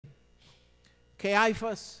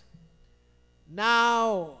Caiaphas,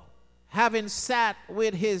 now having sat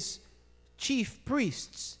with his chief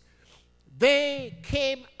priests, they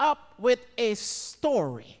came up with a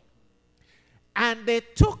story. And they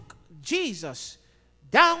took Jesus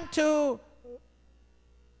down to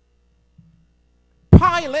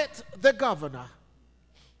Pilate the governor,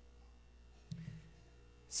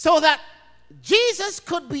 so that Jesus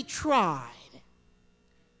could be tried.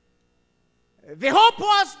 The hope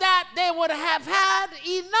was that they would have had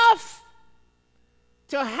enough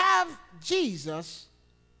to have Jesus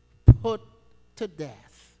put to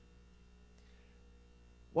death.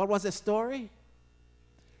 What was the story?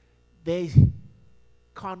 They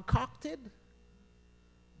concocted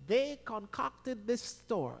this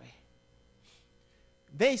story.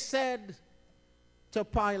 They said to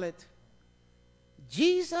Pilate,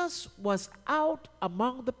 Jesus was out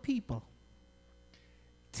among the people,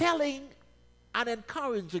 telling and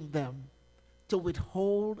encouraging them to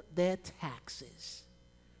withhold their taxes.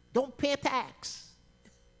 Don't pay tax.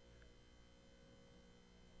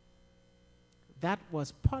 That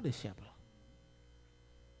was punishable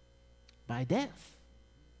by death.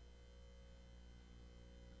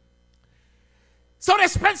 So they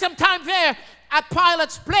spent some time there at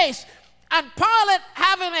Pilate's place, and Pilate,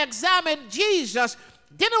 having examined Jesus,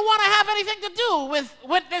 didn't want to have anything to do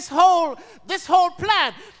with this whole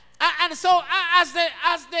plan. And so as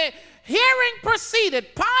the hearing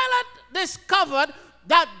proceeded, Pilate discovered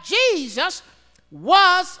that Jesus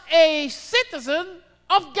was a citizen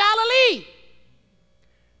of Galilee.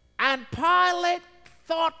 And Pilate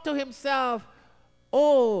thought to himself,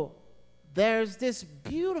 oh, there's this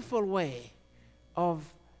beautiful way of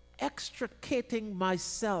extricating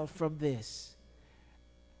myself from this.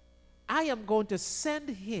 I am going to send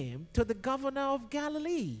him to the governor of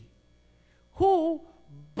Galilee, who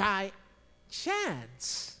by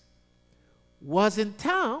chance was in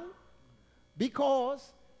town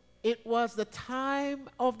because it was the time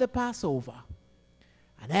of the Passover.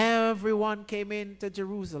 And everyone came into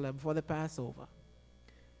Jerusalem for the Passover.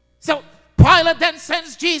 So Pilate then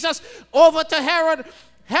sends Jesus over to Herod.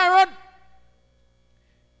 Herod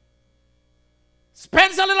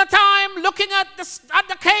spends a little time looking at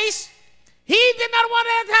the case. He did not want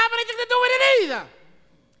to have anything to do with it either.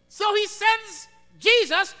 So he sends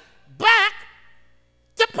Jesus back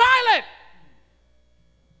to Pilate.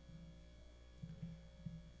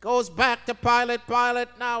 Goes back to Pilate. Pilate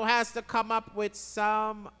now has to come up with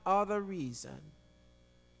some other reason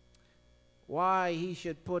why he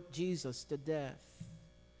should put Jesus to death.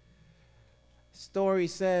 Story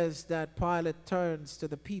says that Pilate turns to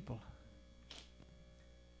the people.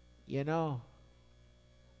 You know,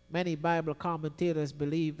 many Bible commentators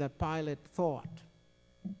believe that Pilate thought.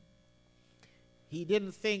 He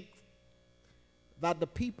didn't think that the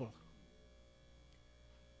people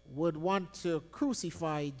would want to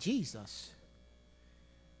crucify Jesus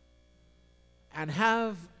and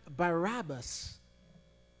have Barabbas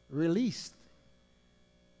released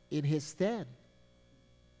in his stead.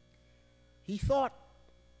 He thought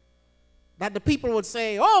that the people would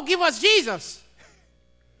say, oh, give us Jesus,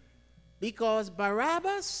 because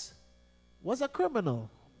Barabbas was a criminal,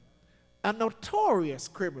 a notorious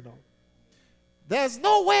criminal. There's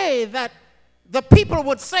no way that the people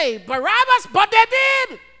would say Barabbas, but they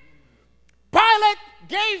did. Pilate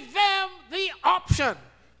gave them the option.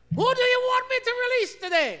 Who do you want me to release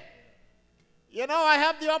today? You know, I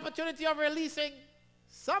have the opportunity of releasing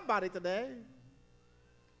somebody today.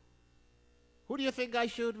 Who do you think I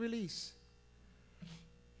should release?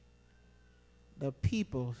 The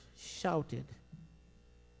people shouted,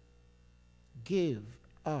 give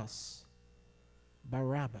us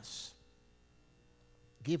Barabbas.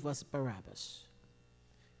 Give us Barabbas.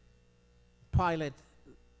 Pilate,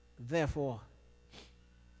 therefore,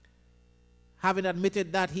 having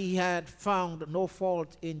admitted that he had found no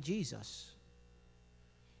fault in Jesus,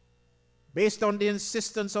 based on the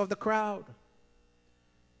insistence of the crowd,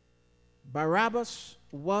 Barabbas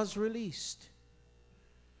was released,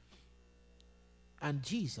 and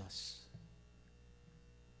Jesus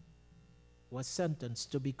was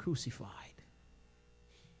sentenced to be crucified.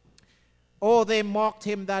 Oh, they mocked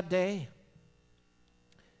him that day.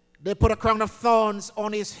 They put a crown of thorns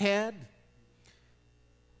on his head.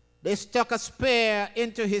 They stuck a spear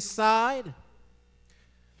into his side.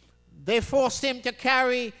 They forced him to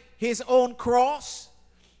carry his own cross.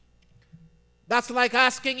 That's like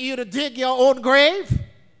asking you to dig your own grave.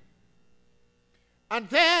 And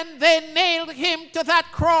then they nailed him to that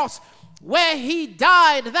cross where he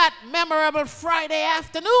died that memorable Friday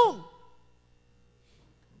afternoon.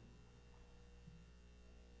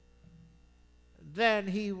 Then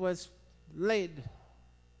he was laid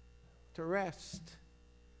to rest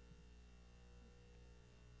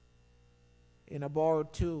in a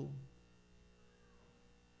borrowed tomb.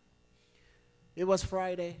 It was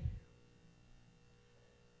Friday,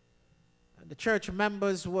 and the church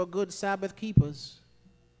members were good Sabbath keepers.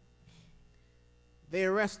 They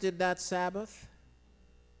rested that Sabbath,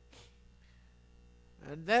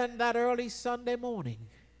 and then that early Sunday morning,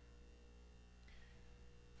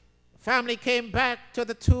 the family came back to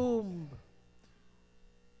the tomb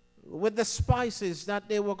with the spices that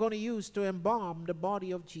they were going to use to embalm the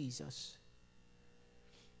body of Jesus.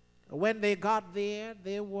 When they got there,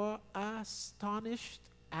 they were astonished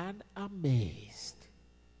and amazed.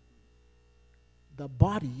 The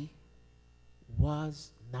body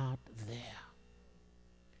was not there.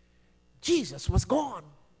 Jesus was gone.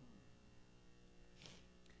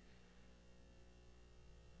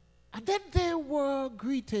 And then they were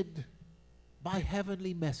greeted by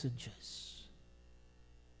heavenly messengers.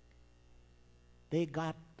 They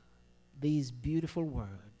got these beautiful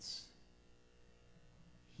words.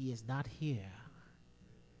 He is not here.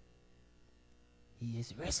 He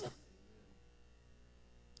is risen.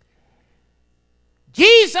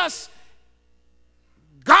 Jesus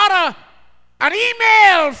got an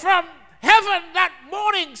email from heaven that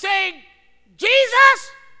morning saying,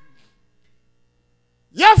 Jesus,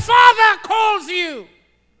 your Father calls you.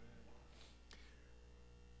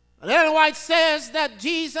 And Ellen White says that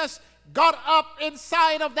Jesus got up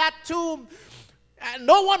inside of that tomb, and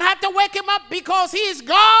no one had to wake him up because he is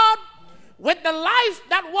God. With the life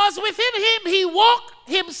that was within him, he woke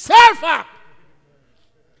himself up.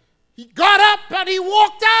 He got up and he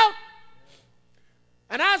walked out.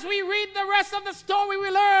 And as we read the rest of the story, we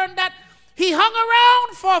learn that he hung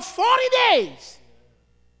around for 40 days.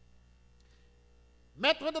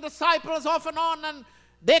 Met with the disciples off and on, and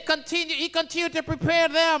he continued to prepare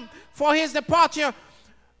them for his departure.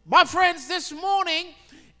 My friends, this morning,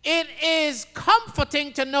 it is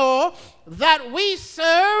comforting to know that we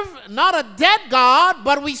serve not a dead God,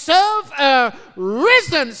 but we serve a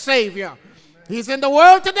risen Savior. He's in the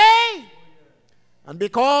world today. And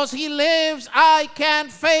because he lives, I can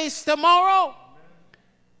face tomorrow.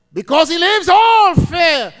 Because he lives, all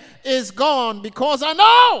fear is gone. Because I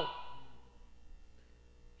know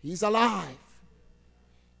he's alive.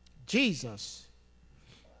 Jesus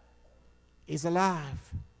is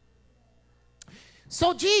alive.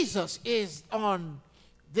 So Jesus is on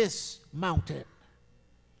this mountain.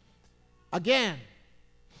 Again.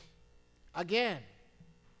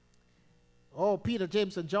 Oh, Peter,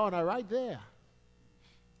 James, and John are right there.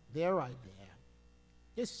 They're right there.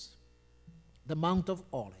 This, the Mount of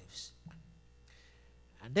Olives.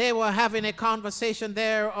 And they were having a conversation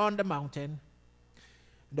there on the mountain.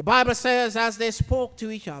 The Bible says as they spoke to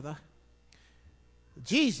each other,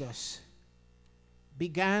 Jesus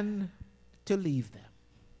began to leave them.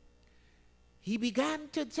 He began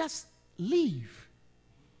to just leave.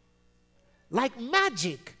 Like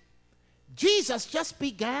magic, Jesus just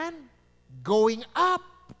began going up.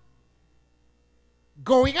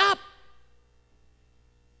 Going up.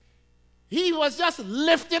 He was just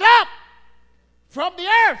lifted up from the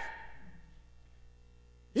earth.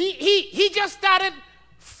 He just started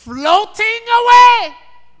floating away.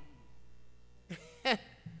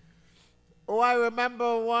 Oh, I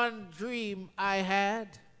remember one dream I had.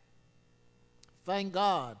 Thank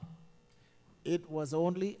God it was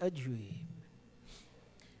only a dream.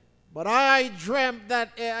 But I dreamt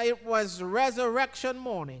that it was resurrection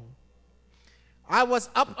morning. I was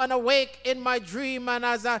up and awake in my dream, and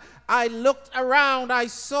as I looked around, I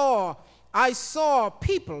saw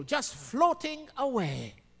people just floating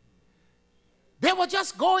away. They were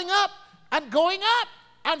just going up and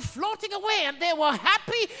floating away, and they were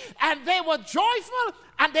happy and they were joyful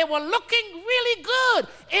and they were looking really good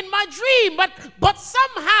in my dream, but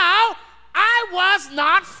somehow I was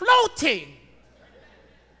not floating.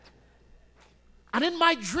 And in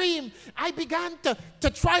my dream, I began to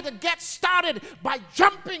try to get started by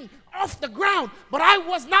jumping off the ground, but I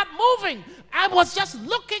was not moving. I was just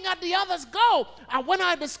looking at the others go. And when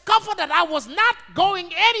I discovered that I was not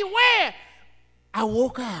going anywhere, I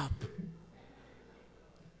woke up.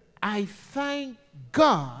 I thank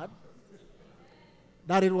God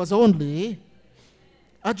that it was only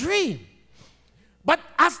a dream. But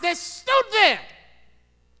as they stood there,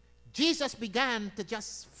 Jesus began to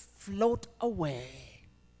just float away.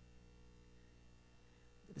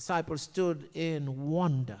 The disciples stood in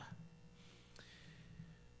wonder.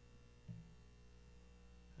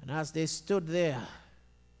 And as they stood there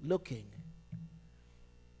looking,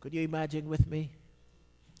 could you imagine with me?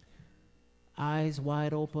 Eyes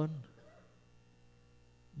wide open,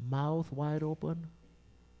 mouth wide open,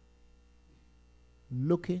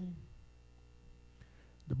 looking.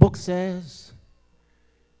 The book says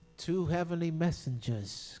 2 heavenly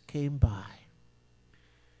messengers came by,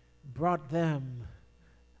 brought them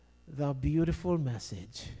the beautiful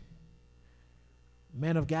message.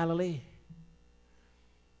 Men of Galilee,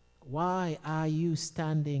 why are you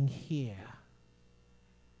standing here,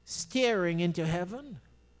 staring into heaven?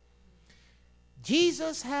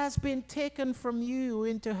 Jesus has been taken from you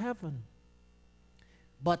into heaven,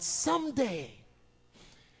 but someday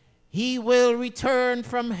he will return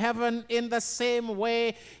from heaven in the same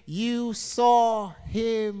way you saw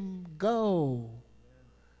him go.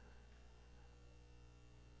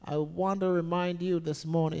 I want to remind you this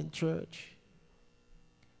morning, church.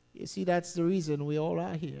 You see, that's the reason we all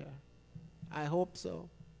are here. I hope so.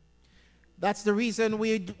 That's the reason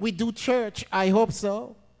we do church. I hope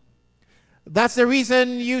so. That's the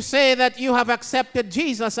reason you say that you have accepted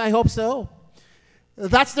Jesus. I hope so.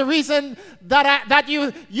 That's the reason that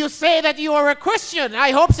you say that you are a Christian.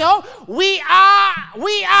 I hope so. We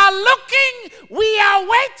are looking, we are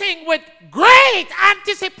waiting with great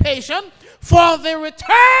anticipation for the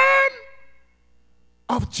return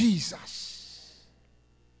of Jesus.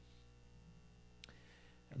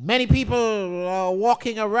 Many people are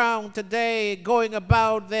walking around today going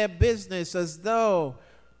about their business as though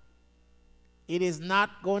it is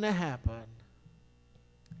not going to happen.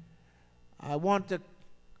 I want to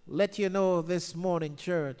let you know this morning,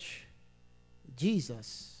 church,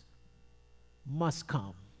 Jesus must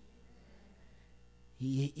come.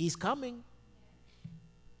 He's coming.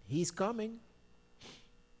 He's coming.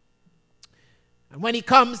 And when he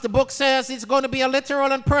comes, the book says it's going to be a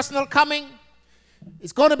literal and personal coming.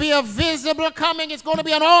 It's going to be a visible coming. It's going to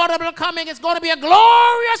be an audible coming. It's going to be a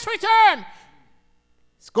glorious return.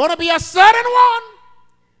 It's going to be a sudden one.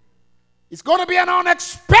 It's going to be an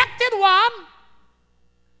unexpected one.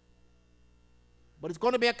 But it's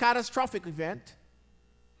going to be a catastrophic event.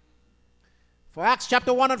 For Acts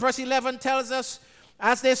chapter 1 and verse 11 tells us,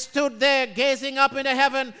 as they stood there gazing up into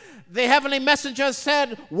heaven, the heavenly messengers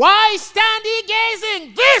said, "Why stand ye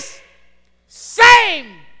gazing? This same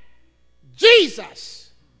Jesus."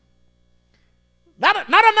 Not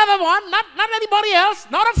another one, not anybody else,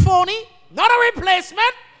 not a phony, not a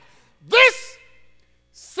replacement. This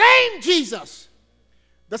same Jesus,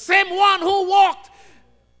 the same one who walked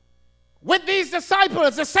with these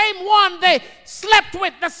disciples, the same one they slept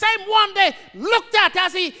with, the same one they looked at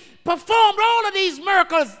as he performed all of these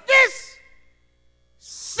miracles. This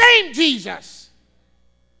same Jesus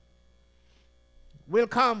will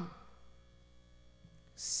come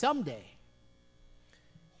someday.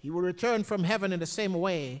 He will return from heaven in the same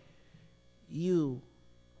way you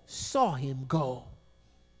saw him go.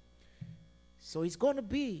 So he's going to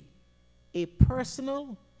be a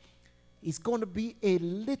personal, it's going to be a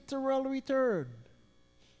literal return.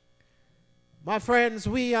 My friends,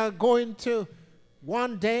 we are going to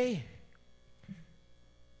one day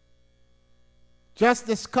just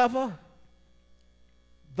discover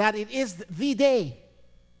that it is the day.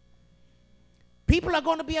 People are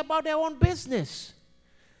going to be about their own business.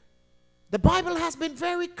 The Bible has been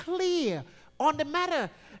very clear on the matter.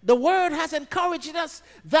 The word has encouraged us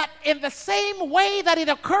that in the same way that it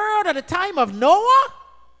occurred at the time of Noah,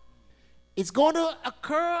 it's going to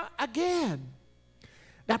occur again.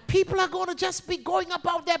 That people are going to just be going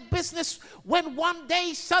about their business when one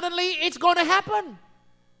day suddenly it's going to happen.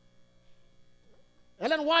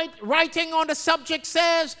 Ellen White, writing on the subject,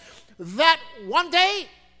 says that one day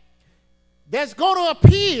there's going to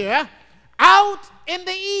appear out in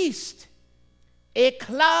the east a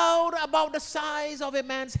cloud about the size of a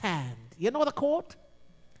man's hand. You know the quote?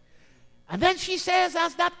 And then she says,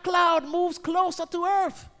 as that cloud moves closer to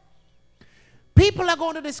earth, people are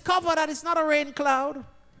going to discover that it's not a rain cloud.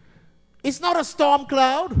 It's not a storm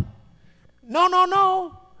cloud.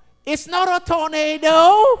 No. It's not a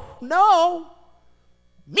tornado. No.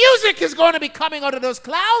 Music is going to be coming out of those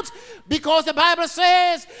clouds because the Bible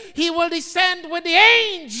says he will descend with the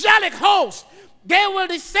angelic host. They will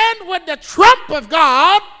descend with the trump of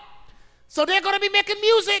God. So they're going to be making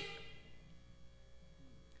music.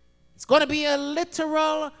 It's going to be a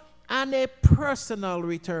literal and a personal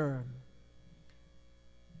return.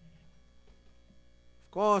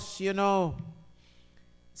 Of course, you know,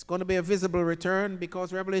 it's going to be a visible return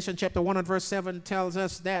because Revelation chapter 1 and verse 7 tells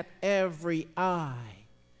us that every eye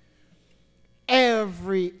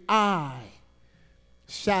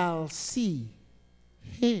shall see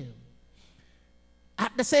him.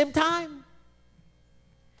 At the same time,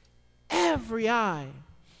 every eye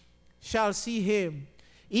shall see him.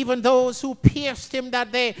 Even those who pierced him,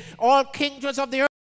 that they, all kindreds of the earth,